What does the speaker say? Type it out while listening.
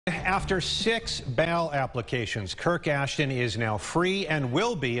After 6 bail applications, Kirk Ashton is now free and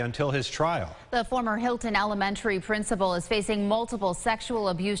will be until his trial. The former Hilton elementary principal is facing multiple sexual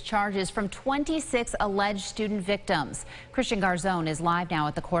abuse charges from 26 alleged student victims. Christian Garzone is live now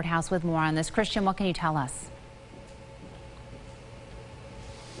at the courthouse with more on this. Christian, what can you tell us?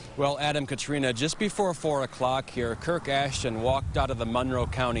 Well, Adam, Katrina, just before 4 o'clock here, Kirk Ashton walked out of the Monroe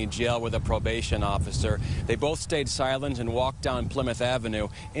County Jail with a probation officer. They both stayed silent and walked down Plymouth Avenue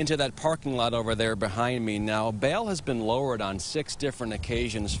into that parking lot over there behind me. Now, bail has been lowered on 6 different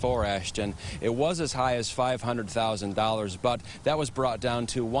occasions for Ashton. It was as high as $500,000, but that was brought down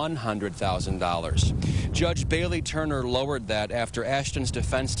to $100,000. Judge Bailey Turner lowered that after Ashton's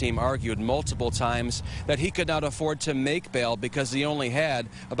defense team argued multiple times that he could not afford to make bail because he only had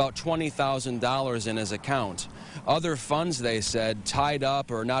about $20,000 in his account. Other funds, they said, tied up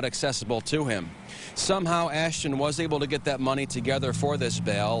or not accessible to him. Somehow Ashton was able to get that money together for this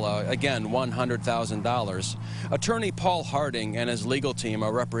bail, again, $100,000. Attorney Paul Harding and his legal team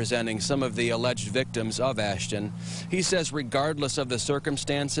are representing some of the alleged victims of Ashton. He says regardless of the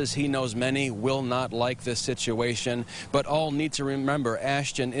circumstances, he knows many will not like this situation, but all need to remember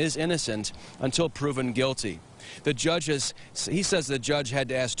Ashton is innocent until proven guilty. He says the judge had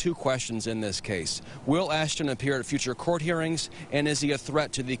to ask 2 questions in this case. Will Ashton appear at future court hearings, and is he a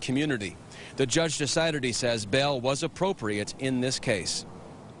threat to the community? The judge decided, he says, bail was appropriate in this case.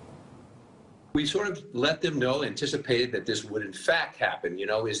 We sort of let them know, anticipated that this would in fact happen. You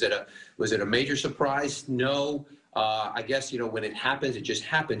know, was it a major surprise? No. I guess, you know, when it happens, it just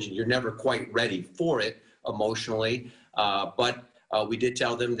happens. You're never quite ready for it emotionally. But we did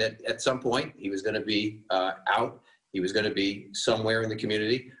tell them that at some point he was going to be out. He was going to be somewhere in the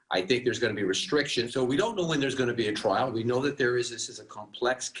community. I think there's going to be restrictions. So we don't know when there's going to be a trial. We know that this is a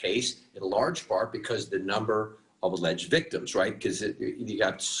complex case in large part because the number of alleged victims, right? Because you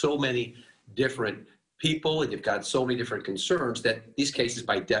got so many different people and you've got so many different concerns that these cases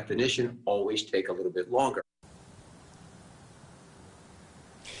by definition always take a little bit longer.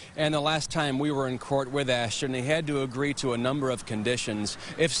 And the last time we were in court with Ashton, he had to agree to a number of conditions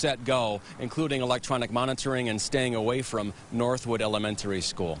if set go, including electronic monitoring and staying away from Northwood Elementary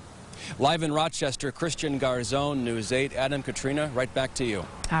School. Live in Rochester, Christian Garzone, News 8. Adam, Katrina, right back to you.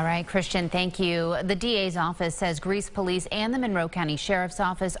 All right, Christian, thank you. The DA's office says Greece Police and the Monroe County Sheriff's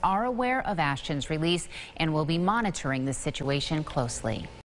Office are aware of Ashton's release and will be monitoring the situation closely.